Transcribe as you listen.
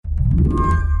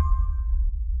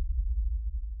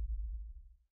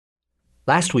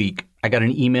Last week, I got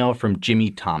an email from Jimmy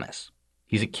Thomas.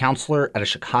 He's a counselor at a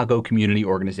Chicago community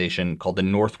organization called the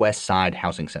Northwest Side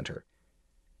Housing Center.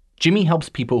 Jimmy helps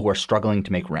people who are struggling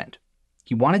to make rent.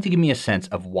 He wanted to give me a sense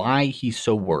of why he's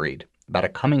so worried about a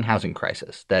coming housing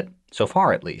crisis that, so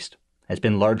far at least, has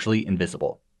been largely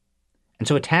invisible. And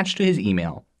so attached to his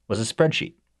email was a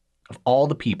spreadsheet of all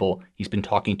the people he's been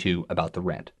talking to about the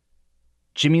rent.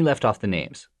 Jimmy left off the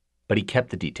names, but he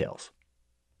kept the details.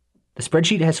 The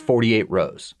spreadsheet has 48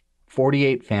 rows,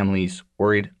 48 families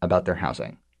worried about their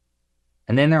housing.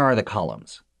 And then there are the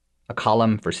columns. A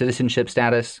column for citizenship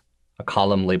status, a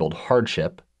column labeled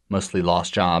hardship, mostly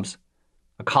lost jobs,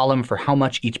 a column for how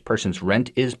much each person's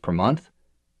rent is per month,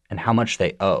 and how much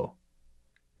they owe.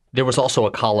 There was also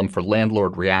a column for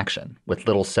landlord reaction, with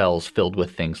little cells filled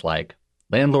with things like,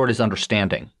 landlord is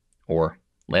understanding, or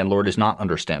landlord is not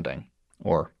understanding,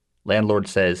 or landlord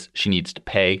says she needs to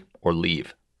pay or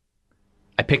leave.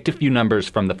 I picked a few numbers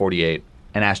from the 48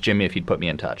 and asked Jimmy if he'd put me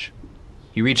in touch.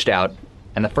 He reached out,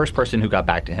 and the first person who got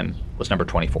back to him was number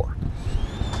 24.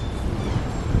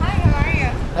 Hi, how are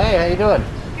you? Hey, how you doing?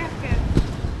 Good.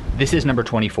 This is number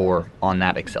 24 on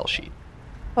that Excel sheet.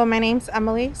 Well, my name's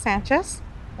Emily Sanchez,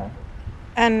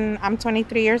 and I'm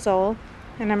 23 years old,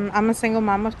 and I'm a single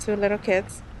mom of two little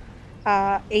kids,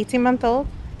 18-month-old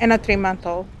and a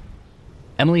 3-month-old.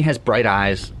 Emily has bright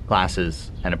eyes,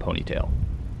 glasses, and a ponytail.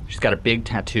 She's got a big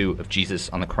tattoo of Jesus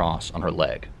on the cross on her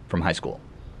leg from high school.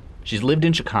 She's lived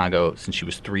in Chicago since she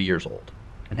was 3 years old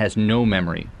and has no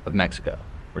memory of Mexico,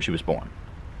 where she was born.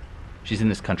 She's in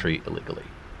this country illegally.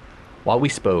 While we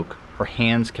spoke, her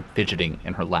hands kept fidgeting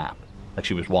in her lap, like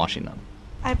she was washing them.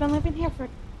 I've been living here for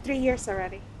 3 years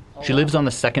already. She lives on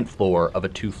the second floor of a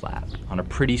 2-flat on a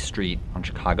pretty street on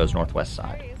Chicago's northwest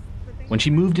side. When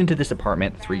she moved into this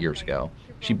apartment 3 years ago,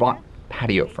 she bought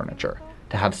patio furniture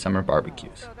to have summer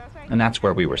barbecues, and that's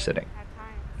where we were sitting.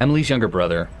 Emily's younger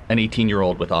brother, an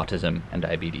 18-year-old with autism and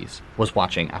diabetes, was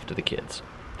watching after the kids.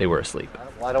 They were asleep.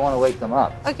 Well, I don't want to wake them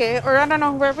up. Okay, or I don't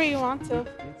know, wherever you want to.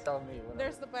 You tell me.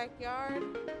 There's the backyard.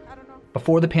 I don't know.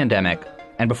 Before the pandemic,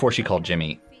 and before she called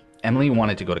Jimmy, Emily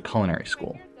wanted to go to culinary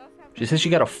school. She says she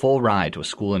got a full ride to a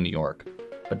school in New York,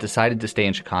 but decided to stay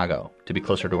in Chicago to be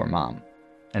closer to her mom.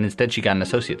 And instead she got an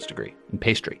associate's degree in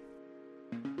pastry.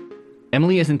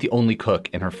 Emily isn't the only cook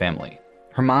in her family.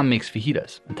 Her mom makes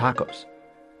fajitas and tacos.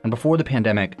 And before the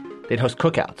pandemic, they'd host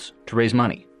cookouts to raise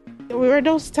money. We were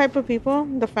those type of people,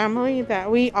 the family, that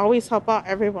we always help out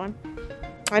everyone.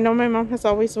 I know my mom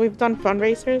we've done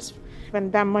fundraisers,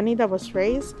 and that money that was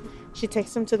raised, she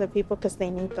takes them to the people because they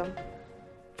need them.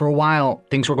 For a while,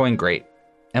 things were going great.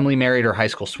 Emily married her high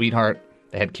school sweetheart.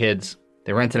 They had kids.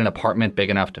 They rented an apartment big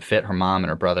enough to fit her mom and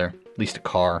her brother, leased a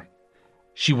car.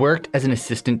 She worked as an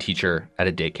assistant teacher at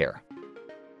a daycare.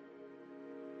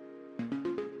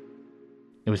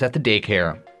 It was at the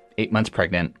daycare, 8 months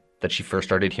pregnant, that she first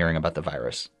started hearing about the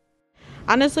virus.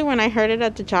 Honestly, when I heard it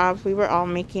at the job, we were all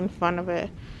making fun of it.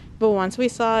 But once we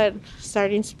saw it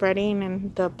starting spreading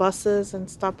in the buses and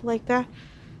stuff like that,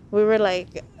 we were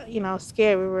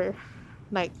scared. We were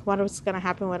like, what was going to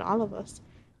happen with all of us?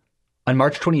 On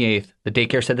March 28th, the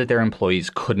daycare said that their employees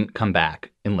couldn't come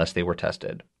back unless they were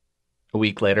tested. A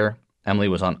week later, Emily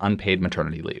was on unpaid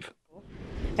maternity leave.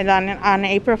 And on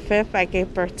April 5th, I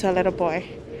gave birth to a little boy.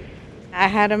 I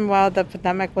had him while the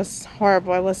pandemic was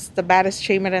horrible. It was the baddest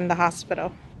treatment in the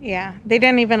hospital. Yeah, they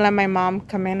didn't even let my mom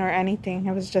come in or anything.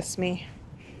 It was just me.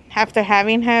 After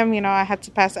having him, I had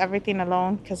to pass everything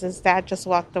alone because his dad just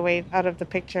walked away out of the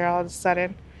picture all of a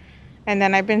sudden. And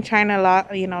then I've been trying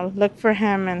to, look for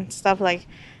him and stuff like,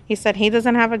 he said he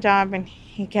doesn't have a job and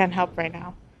he can't help right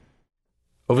now.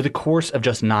 Over the course of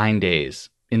just 9 days,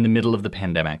 in the middle of the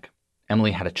pandemic,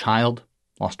 Emily had a child,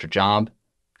 lost her job,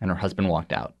 and her husband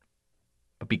walked out.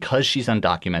 But because she's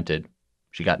undocumented,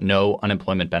 she got no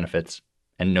unemployment benefits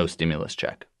and no stimulus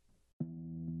check.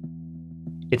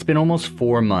 It's been almost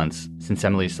 4 months since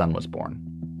Emily's son was born.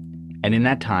 And in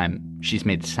that time, she's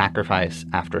made sacrifice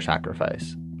after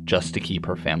sacrifice just to keep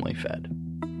her family fed.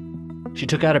 She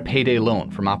took out a payday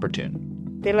loan from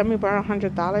Opportune. They let me borrow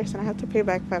 $100 and I had to pay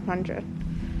back $500.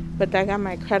 But that got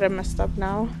my credit messed up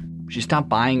now. She stopped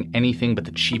buying anything but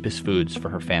the cheapest foods for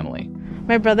her family.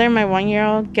 My brother and my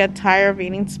 1-year-old get tired of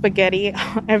eating spaghetti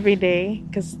every day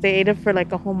because they ate it for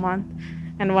like a whole month.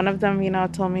 And one of them,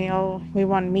 told me, oh, we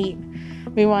want meat.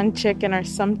 We want chicken or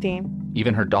something.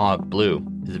 Even her dog, Blue,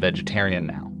 is a vegetarian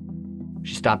now.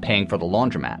 She stopped paying for the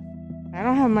laundromat. I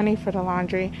don't have money for the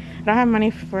laundry. I don't have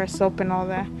money for soap and all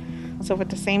that. So with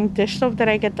the same dish soap that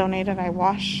I get donated, I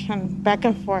wash and back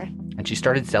and forth. And she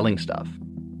started selling stuff.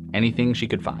 Anything she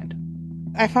could find.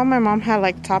 I found my mom had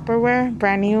like Tupperware,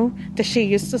 brand new, that she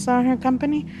used to sell in her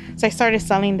company. So I started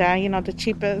selling that, the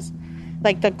cheapest,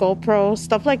 like the GoPro,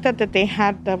 stuff like that they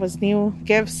had that was new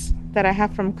gifts that I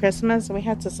had from Christmas. We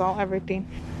had to sell everything.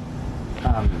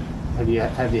 Have you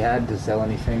had to sell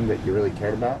anything that you really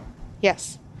cared about?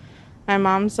 Yes. My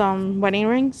mom's wedding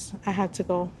rings, I had to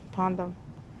go pawn them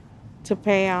to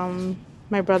pay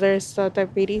my brother's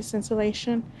diabetes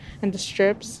insulation and the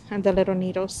strips and the little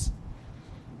needles.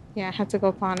 Yeah, I had to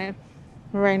go pawn it.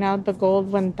 Right now, the gold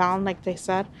went down, like they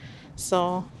said.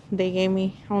 So they gave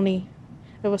me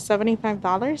it was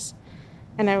 $75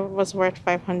 and it was worth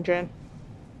 500.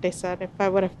 They said if I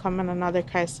would have come in another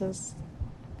crisis.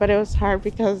 But it was hard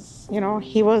because,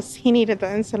 he needed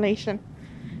the insulation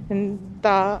and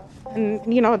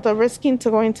the risking to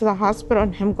going to the hospital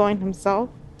and him going himself.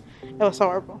 It was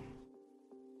horrible.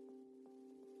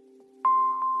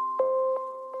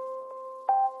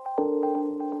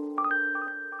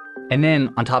 And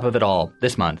then, on top of it all,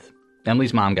 this month,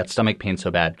 Emily's mom got stomach pain so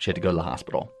bad she had to go to the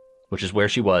hospital, which is where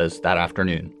she was that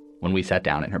afternoon when we sat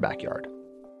down in her backyard.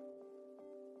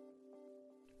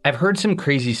 I've heard some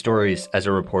crazy stories as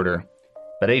a reporter,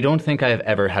 but I don't think I have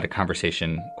ever had a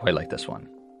conversation quite like this one.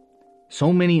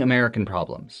 So many American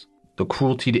problems. The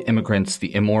cruelty to immigrants,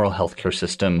 the immoral healthcare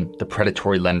system, the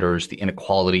predatory lenders, the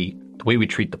inequality, the way we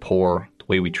treat the poor, the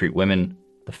way we treat women,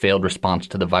 the failed response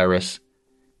to the virus.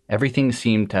 Everything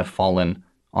seemed to have fallen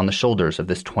on the shoulders of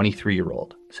this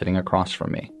 23-year-old sitting across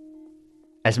from me.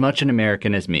 As much an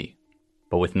American as me,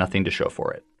 but with nothing to show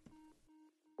for it.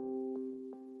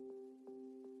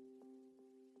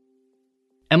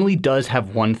 Emily does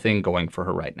have one thing going for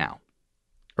her right now: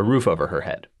 a roof over her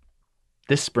head.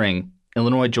 This spring,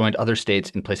 Illinois joined other states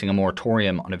in placing a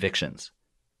moratorium on evictions.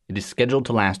 It is scheduled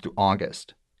to last through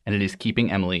August, and it is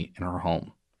keeping Emily in her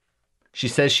home. She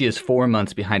says she is 4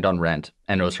 months behind on rent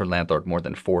and owes her landlord more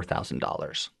than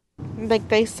 $4,000. Like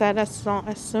they said, as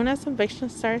soon as eviction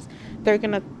starts, they're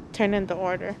going to turn in the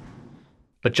order.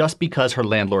 But just because her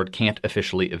landlord can't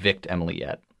officially evict Emily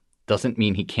yet, doesn't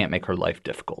mean he can't make her life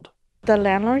difficult. The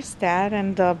landlord's dad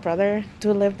and the brother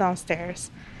do live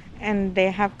downstairs, and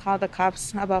they have called the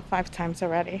cops about 5 times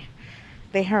already.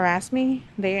 They harass me.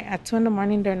 At 2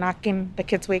 a.m, they're knocking. The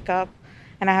kids wake up,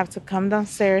 and I have to come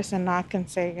downstairs and knock and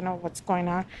say, what's going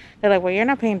on. They're like, well, you're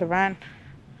not paying the rent.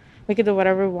 We can do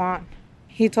whatever we want.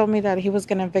 He told me that he was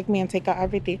going to evict me and take out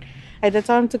everything. I did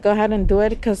tell him to go ahead and do it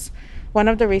because one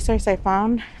of the research I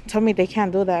found told me they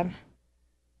can't do that.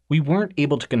 We weren't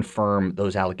able to confirm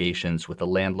those allegations with the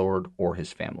landlord or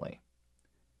his family.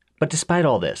 But despite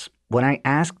all this, when I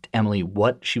asked Emily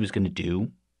what she was going to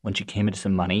do when she came into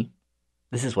some money,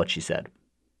 this is what she said.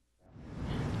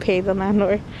 Pay the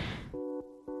landlord.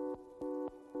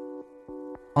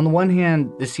 On the one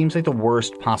hand, this seems like the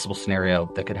worst possible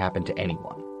scenario that could happen to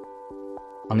anyone.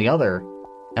 On the other,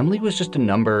 Emily was just a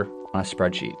number on a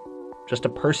spreadsheet, just a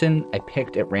person I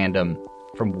picked at random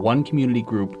from one community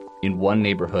group in one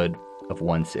neighborhood of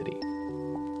one city.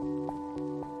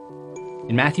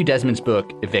 In Matthew Desmond's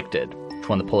book, Evicted, which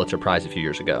won the Pulitzer Prize a few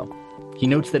years ago, he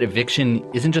notes that eviction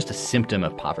isn't just a symptom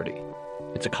of poverty,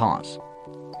 it's a cause.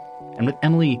 And with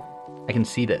Emily, I can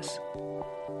see this.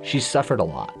 She's suffered a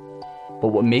lot, but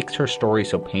what makes her story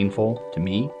so painful to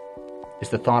me is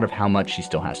the thought of how much she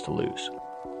still has to lose.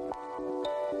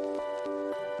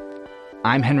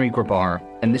 I'm Henry Grabar,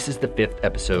 and this is the 5th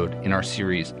episode in our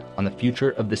series on the future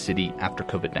of the city after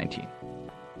COVID-19.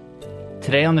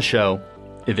 Today on the show,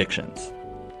 evictions.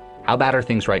 How bad are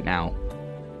things right now?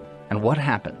 And what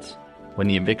happens when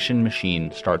the eviction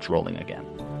machine starts rolling again?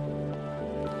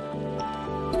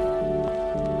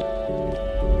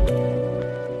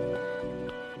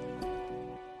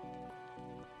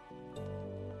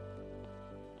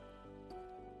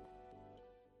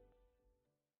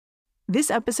 This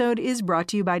episode is brought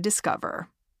to you by Discover.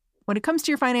 When it comes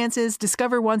to your finances,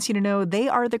 Discover wants you to know they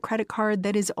are the credit card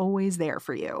that is always there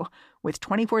for you. With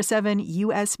 24/7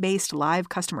 U.S.-based live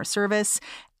customer service,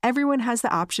 everyone has the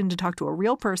option to talk to a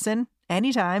real person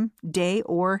anytime, day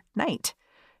or night.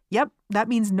 Yep, that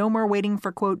means no more waiting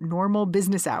for, quote, normal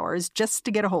business hours just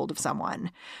to get a hold of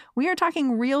someone. We are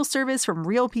talking real service from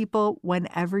real people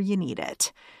whenever you need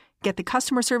it. Get the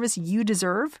customer service you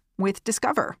deserve with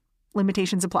Discover.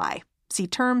 Limitations apply. See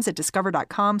terms at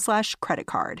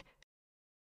discover.com/creditcard.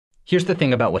 Here's the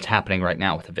thing about what's happening right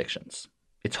now with evictions.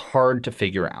 It's hard to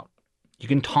figure out. You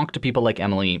can talk to people like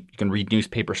Emily, you can read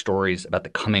newspaper stories about the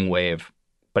coming wave,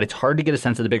 but it's hard to get a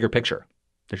sense of the bigger picture.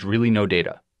 There's really no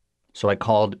data. So I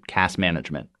called Cass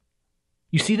Management.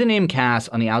 You see the name Cass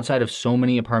on the outside of so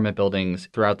many apartment buildings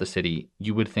throughout the city,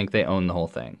 you would think they own the whole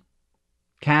thing.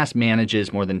 Cass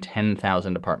manages more than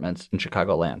 10,000 apartments in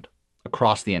Chicagoland,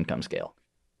 across the income scale.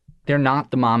 They're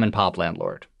not the mom and pop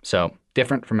landlord, so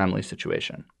different from Emily's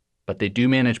situation. But they do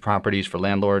manage properties for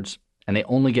landlords, and they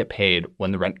only get paid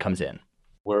when the rent comes in.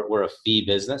 We're a fee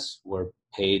business. We're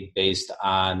paid based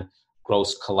on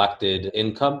gross collected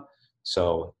income.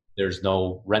 So there's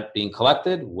no rent being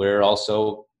collected. We're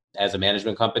also, as a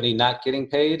management company, not getting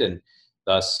paid, and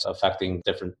thus affecting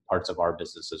different parts of our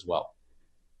business as well.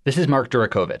 This is Mark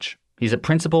Durakovich. He's a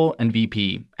principal and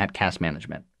VP at Cass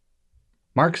Management.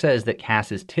 Mark says that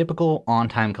Cass's typical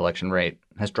on-time collection rate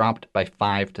has dropped by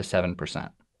 5 to 7%,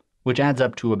 which adds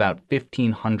up to about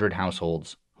 1,500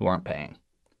 households who aren't paying.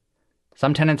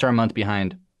 Some tenants are a month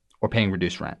behind or paying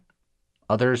reduced rent.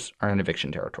 Others are in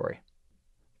eviction territory.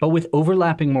 But with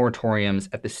overlapping moratoriums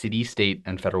at the city, state,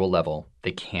 and federal level,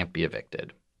 they can't be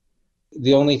evicted.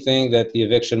 The only thing that the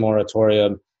eviction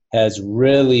moratorium has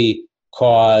really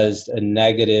caused a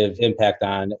negative impact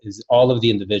on is all of the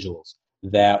individuals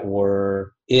that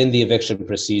were in the eviction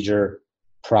procedure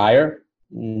prior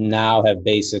now have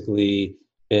basically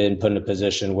been put in a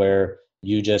position where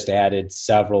you just added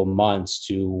several months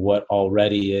to what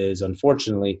already is,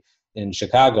 unfortunately, in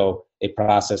Chicago, a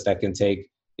process that can take,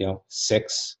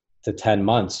 6 to 10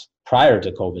 months prior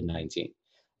to COVID-19.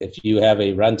 If you have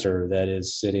a renter that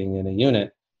is sitting in a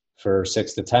unit for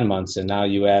 6 to 10 months, and now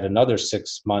you add another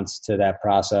 6 months to that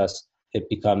process, it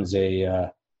becomes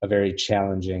a very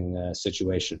challenging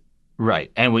situation.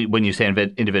 Right. And when you say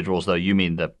individuals, though, you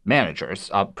mean the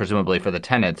managers. Presumably for the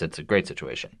tenants, it's a great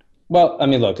situation. Well, I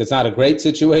mean, look, it's not a great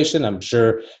situation. I'm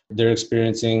sure they're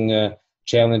experiencing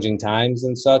challenging times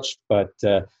and such. But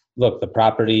look, the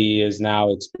property is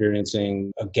now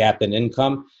experiencing a gap in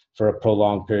income for a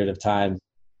prolonged period of time.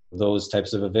 Those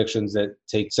types of evictions that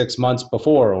take 6 months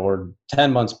before or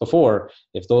 10 months before,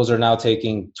 if those are now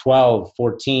taking 12,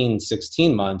 14,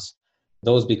 16 months,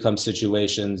 those become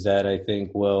situations that I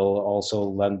think will also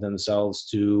lend themselves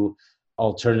to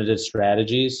alternative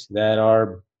strategies that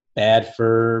are bad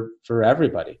for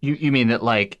everybody. You mean that,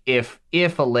 like, if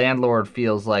a landlord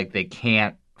feels like they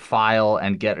can't file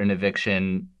and get an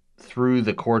eviction through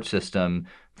the court system,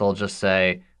 they'll just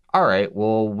say, all right,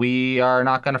 well, we are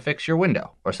not going to fix your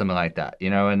window or something like that,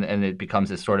 and it becomes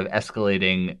this sort of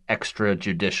escalating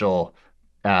extrajudicial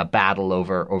battle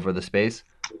over the space.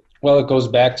 Well, it goes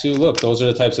back to, look, those are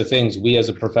the types of things we as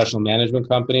a professional management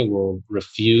company will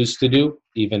refuse to do,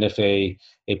 even if a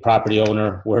property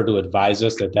owner were to advise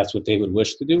us that that's what they would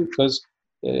wish to do, because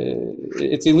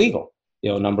it's illegal,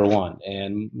 number one.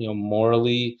 And,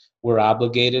 morally, we're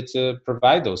obligated to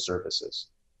provide those services.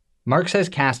 Mark says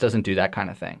Cass doesn't do that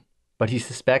kind of thing, but he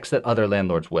suspects that other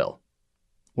landlords will.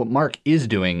 What Mark is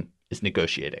doing is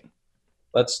negotiating.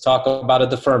 Let's talk about a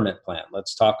deferment plan.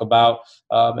 Let's talk about,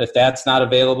 if that's not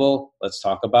available, let's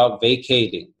talk about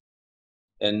vacating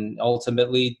and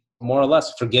ultimately, more or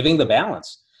less, forgiving the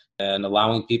balance and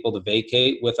allowing people to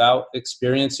vacate without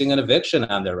experiencing an eviction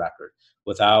on their record,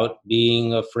 without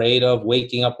being afraid of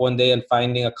waking up one day and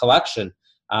finding a collection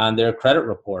on their credit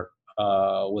report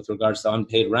with regards to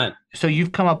unpaid rent. So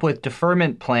you've come up with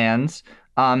deferment plans.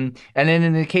 And then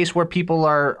in the case where people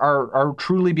are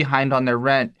truly behind on their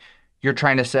rent, you're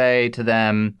trying to say to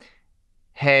them,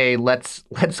 "Hey, let's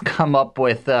come up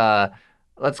with an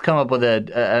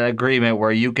agreement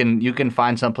where you can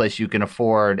find someplace you can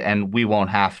afford, and we won't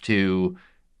have to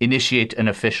initiate an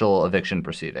official eviction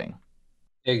proceeding."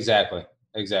 Exactly.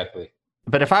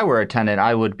 But if I were a tenant,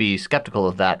 I would be skeptical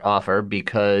of that offer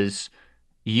because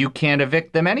you can't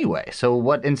evict them anyway. So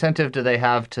what incentive do they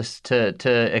have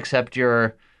to accept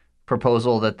your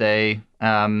proposal that they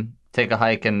take a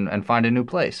hike and find a new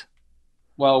place?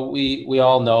 Well, we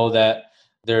all know that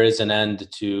there is an end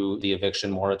to the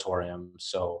eviction moratorium.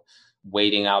 So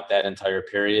waiting out that entire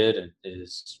period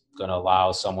is going to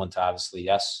allow someone to obviously,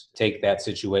 yes, take that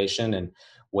situation and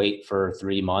wait for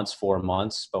 3 months, 4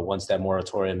 months. But once that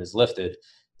moratorium is lifted,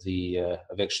 the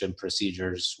eviction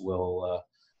procedures will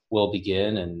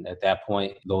begin. And at that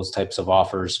point, those types of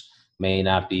offers may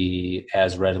not be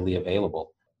as readily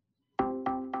available.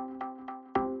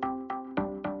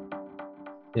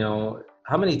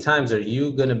 How many times are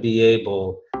you going to be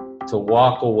able to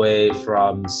walk away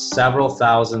from several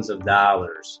thousands of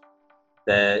dollars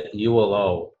that you will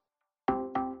owe?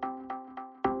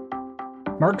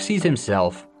 Mark sees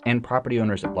himself and property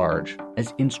owners at large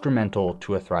as instrumental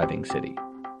to a thriving city.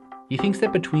 He thinks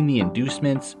that between the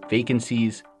inducements,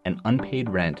 vacancies, and unpaid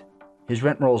rent, his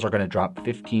rent rolls are going to drop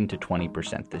 15 to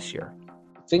 20% this year.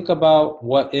 Think about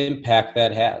what impact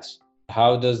that has.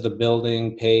 How does the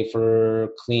building pay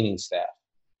for cleaning staff,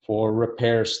 for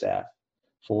repair staff,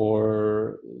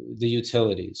 for the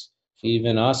utilities,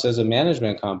 Even us as a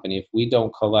management company, if we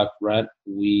don't collect rent,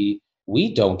 we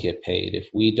don't get paid. If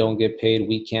we don't get paid,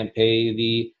 we can't pay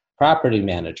the property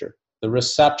manager, the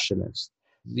receptionist,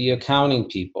 the accounting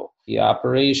people, the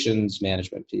operations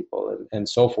management people, and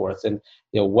so forth. And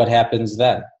what happens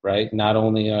then, right? Not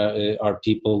only are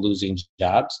people losing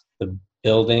jobs, the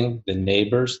building, the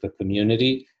neighbors, the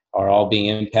community are all being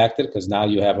impacted because now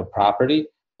you have a property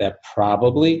that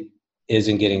probably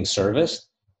isn't getting serviced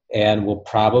and will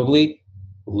probably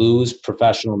lose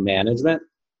professional management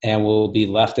and will be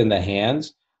left in the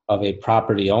hands of a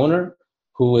property owner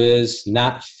who is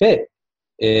not fit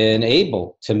and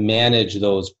able to manage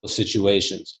those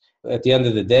situations. At the end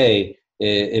of the day,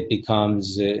 it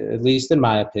becomes, at least in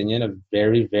my opinion, a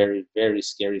very, very, very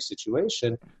scary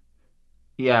situation.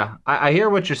 Yeah, I hear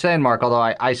what you're saying, Mark,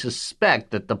 although I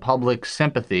suspect that the public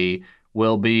sympathy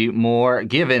will be more,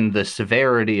 given the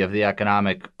severity of the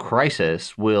economic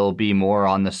crisis, will be more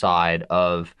on the side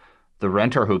of the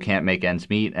renter who can't make ends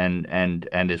meet and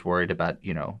is worried about,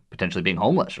 potentially being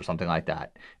homeless or something like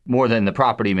that, more than the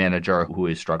property manager who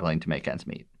is struggling to make ends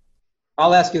meet.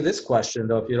 I'll ask you this question,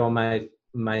 though, if you don't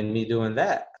mind me doing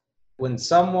that. When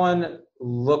someone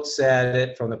looks at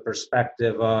it from the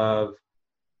perspective of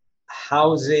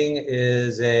housing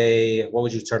is what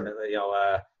would you term it?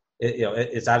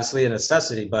 It's obviously a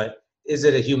necessity, but is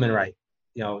it a human right?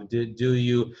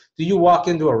 Do you walk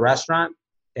into a restaurant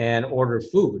and order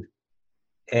food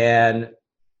and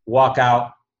walk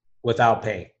out without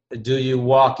paying? Do you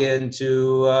walk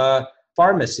into a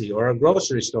pharmacy or a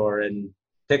grocery store and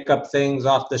pick up things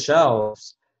off the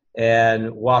shelves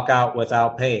and walk out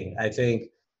without paying? I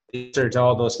think the answer to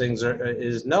all those things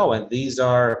is no. And these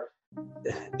are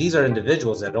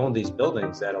individuals that own these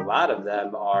buildings that a lot of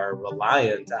them are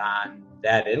reliant on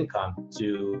that income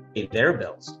to pay their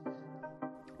bills.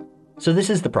 So this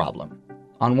is the problem.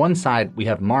 On one side, we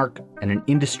have Mark and an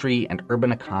industry and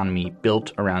urban economy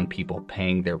built around people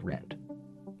paying their rent.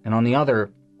 And on the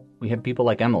other, we have people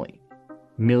like Emily,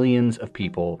 millions of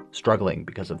people struggling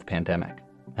because of the pandemic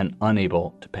and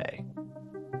unable to pay.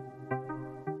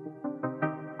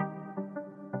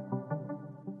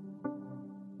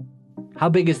 How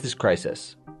big is this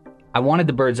crisis? I wanted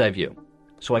the bird's eye view,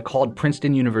 so I called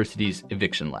Princeton University's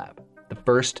Eviction Lab, the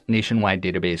first nationwide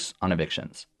database on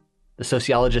evictions. The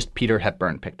sociologist Peter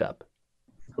Hepburn picked up.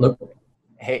 Hello.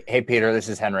 Hey, Peter, this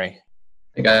is Henry.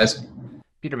 Hey, guys.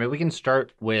 Peter, maybe we can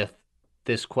start with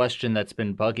this question that's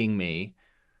been bugging me,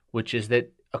 which is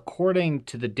that according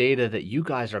to the data that you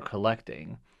guys are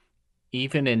collecting,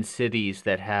 even in cities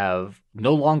that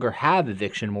no longer have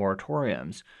eviction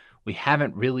moratoriums, we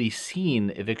haven't really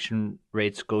seen eviction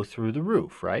rates go through the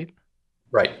roof, right?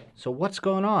 Right. So what's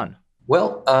going on?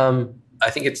 Well, I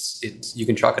think it's you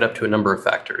can chalk it up to a number of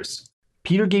factors.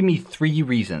 Peter gave me 3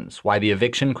 reasons why the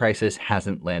eviction crisis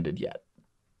hasn't landed yet.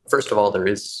 First of all, there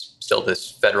is still this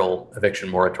federal eviction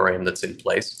moratorium that's in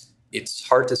place. It's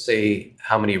hard to say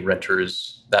how many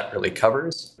renters that really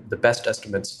covers. The best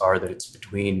estimates are that it's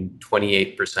between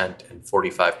 28% and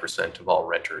 45% of all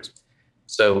renters.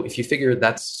 So if you figure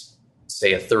that's,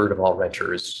 say, a third of all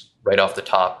renters right off the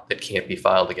top that can't be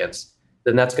filed against,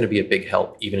 then that's going to be a big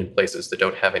help, even in places that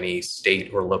don't have any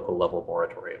state or local level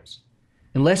moratoriums.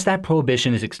 Unless that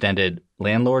prohibition is extended,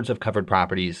 landlords of covered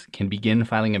properties can begin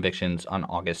filing evictions on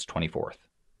August 24th.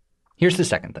 Here's the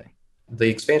second thing. The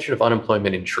expansion of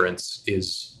unemployment insurance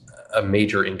is a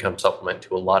major income supplement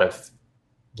to a lot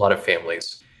of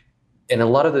families. And a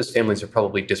lot of those families are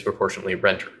probably disproportionately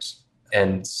renters.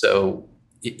 And so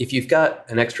if you've got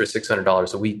an extra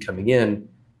 $600 a week coming in,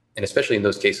 and especially in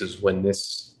those cases when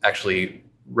this actually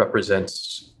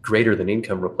represents greater than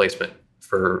income replacement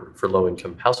for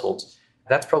low-income households,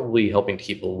 that's probably helping to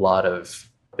keep a lot of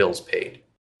bills paid.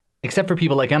 Except for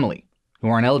people like Emily, who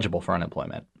aren't eligible for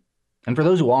unemployment. And for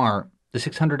those who are, the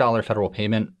 $600 federal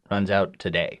payment runs out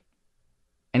today.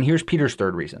 And here's Peter's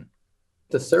third reason.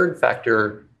 The third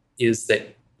factor is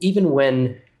that even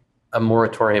when a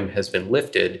moratorium has been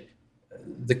lifted,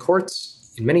 the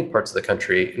courts in many parts of the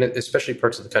country, and especially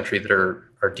parts of the country that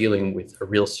are dealing with a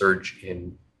real surge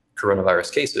in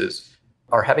coronavirus cases,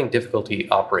 are having difficulty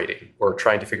operating or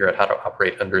trying to figure out how to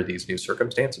operate under these new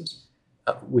circumstances,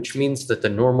 which means that the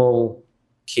normal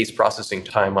case processing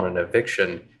time on an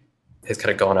eviction has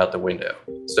kind of gone out the window.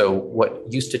 So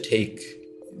what used to take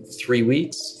 3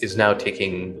 weeks is now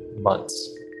taking months.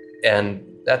 And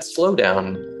that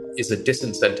slowdown is a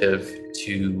disincentive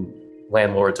to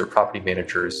landlords or property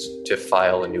managers to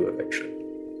file a new eviction.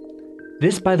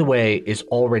 This, by the way, is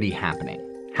already happening.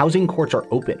 Housing courts are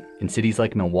open in cities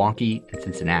like Milwaukee and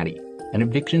Cincinnati, and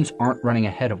evictions aren't running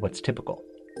ahead of what's typical.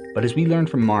 But as we learned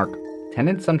from Mark,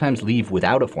 Tenants sometimes leave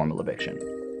without a formal eviction,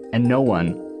 and no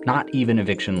one, not even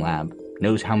Eviction Lab,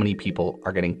 knows how many people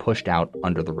are getting pushed out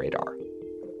under the radar.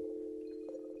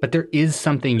 But there is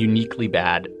something uniquely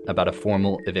bad about a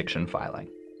formal eviction filing.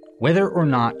 Whether or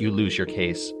not you lose your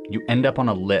case, you end up on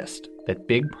a list that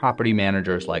big property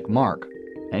managers like Mark,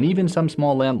 and even some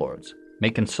small landlords, may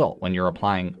consult when you're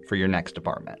applying for your next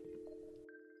apartment.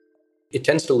 It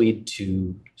tends to lead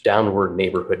to downward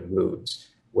neighborhood moves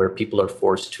where people are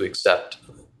forced to accept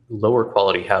lower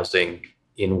quality housing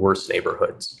in worse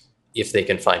neighborhoods if they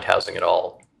can find housing at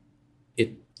all.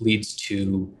 It leads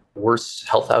to worse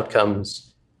health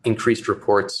outcomes, increased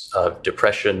reports of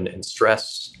depression and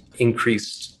stress,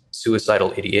 increased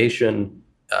suicidal ideation.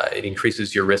 It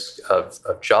increases your risk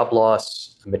of job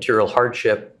loss, material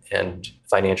hardship, and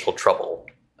financial trouble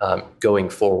going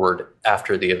forward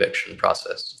after the eviction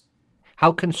process.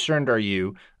 How concerned are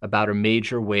you about a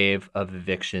major wave of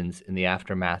evictions in the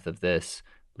aftermath of this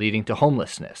leading to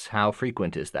homelessness? How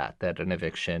frequent is that an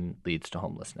eviction leads to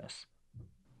homelessness?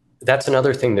 That's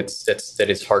another thing that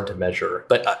is hard to measure,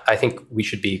 but I think we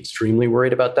should be extremely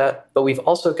worried about that. But we've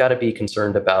also got to be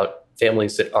concerned about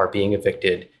families that are being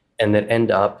evicted and that end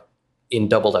up in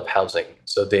doubled up housing.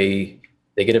 So they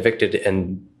get evicted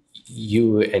and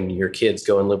you and your kids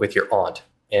go and live with your aunt.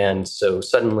 And so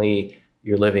suddenly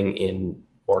you're living in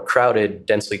more crowded,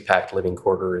 densely packed living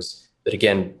quarters that,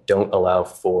 again, don't allow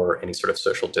for any sort of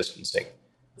social distancing.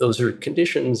 Those are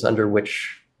conditions under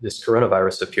which this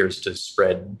coronavirus appears to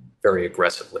spread very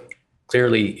aggressively.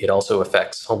 Clearly, it also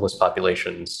affects homeless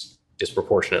populations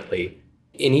disproportionately.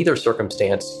 In either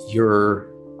circumstance, you're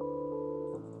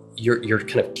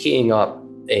kind of teeing up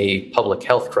a public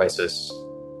health crisis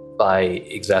by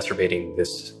exacerbating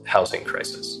this housing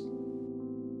crisis.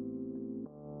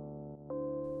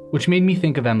 Which made me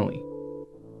think of Emily.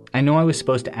 I know I was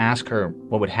supposed to ask her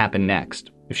what would happen next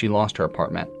if she lost her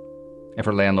apartment, if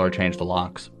her landlord changed the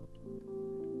locks,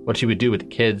 what she would do with the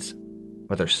kids,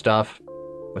 with her stuff,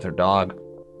 with her dog.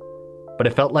 But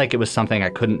it felt like it was something I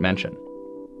couldn't mention.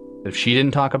 If she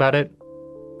didn't talk about it,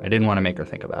 I didn't want to make her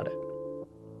think about it.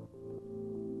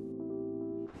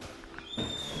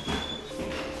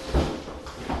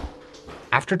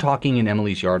 After talking in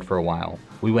Emily's yard for a while,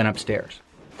 we went upstairs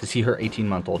to see her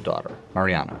 18-month-old daughter,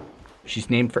 Mariana.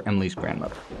 She's named for Emily's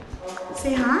grandmother.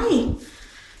 Say hi.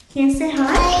 Can you say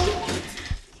hi?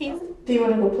 Do you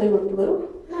want to go play with Blue?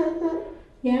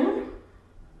 Yeah?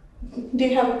 Do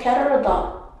you have a cat or a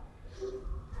dog?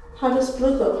 How does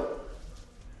Blue go?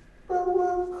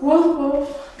 Woof,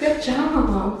 woof. Good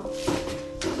job.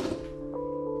 Do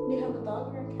you have a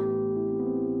dog or a cat?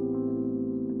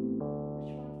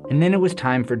 And then it was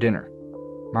time for dinner.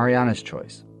 Mariana's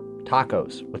choice.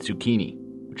 Tacos with zucchini,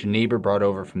 which a neighbor brought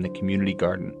over from the community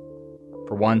garden.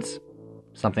 For once,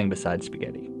 something besides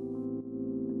spaghetti.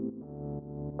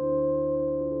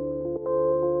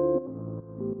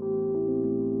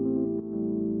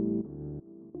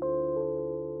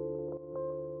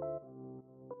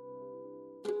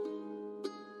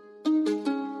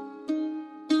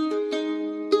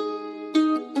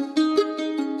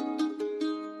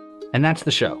 And that's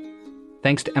the show.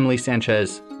 Thanks to Emily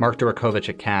Sanchez, Mark Durakovich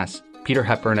at CAS, Peter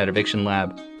Hepburn at Eviction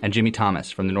Lab, and Jimmy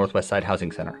Thomas from the Northwest Side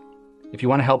Housing Center. If you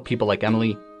want to help people like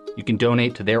Emily, you can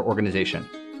donate to their organization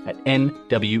at nwshc.org.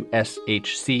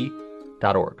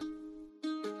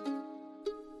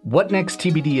 What Next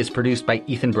TBD is produced by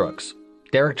Ethan Brooks.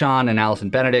 Derek John and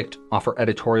Allison Benedict offer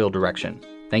editorial direction.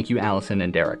 Thank you, Allison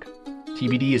and Derek.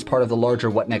 TBD is part of the larger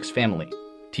What Next family.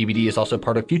 TBD is also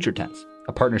part of Future Tense,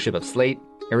 a partnership of Slate,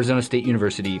 Arizona State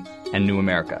University, and New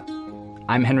America.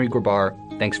 I'm Henry Grabar.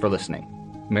 Thanks for listening.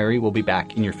 Mary will be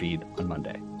back in your feed on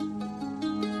Monday.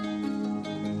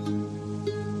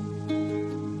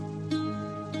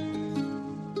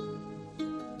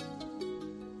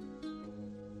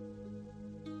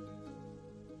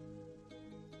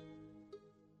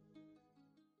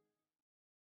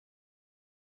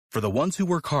 For the ones who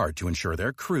work hard to ensure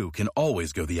their crew can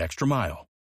always go the extra mile,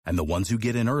 and the ones who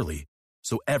get in early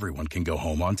so everyone can go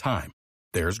home on time,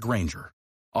 there's Grainger,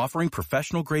 offering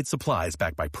professional-grade supplies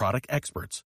backed by product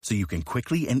experts so you can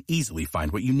quickly and easily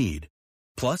find what you need.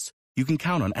 Plus, you can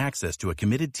count on access to a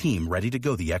committed team ready to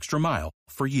go the extra mile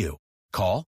for you.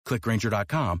 Call, click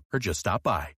Grainger.com, or just stop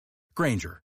by.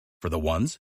 Grainger, for the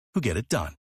ones who get it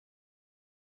done.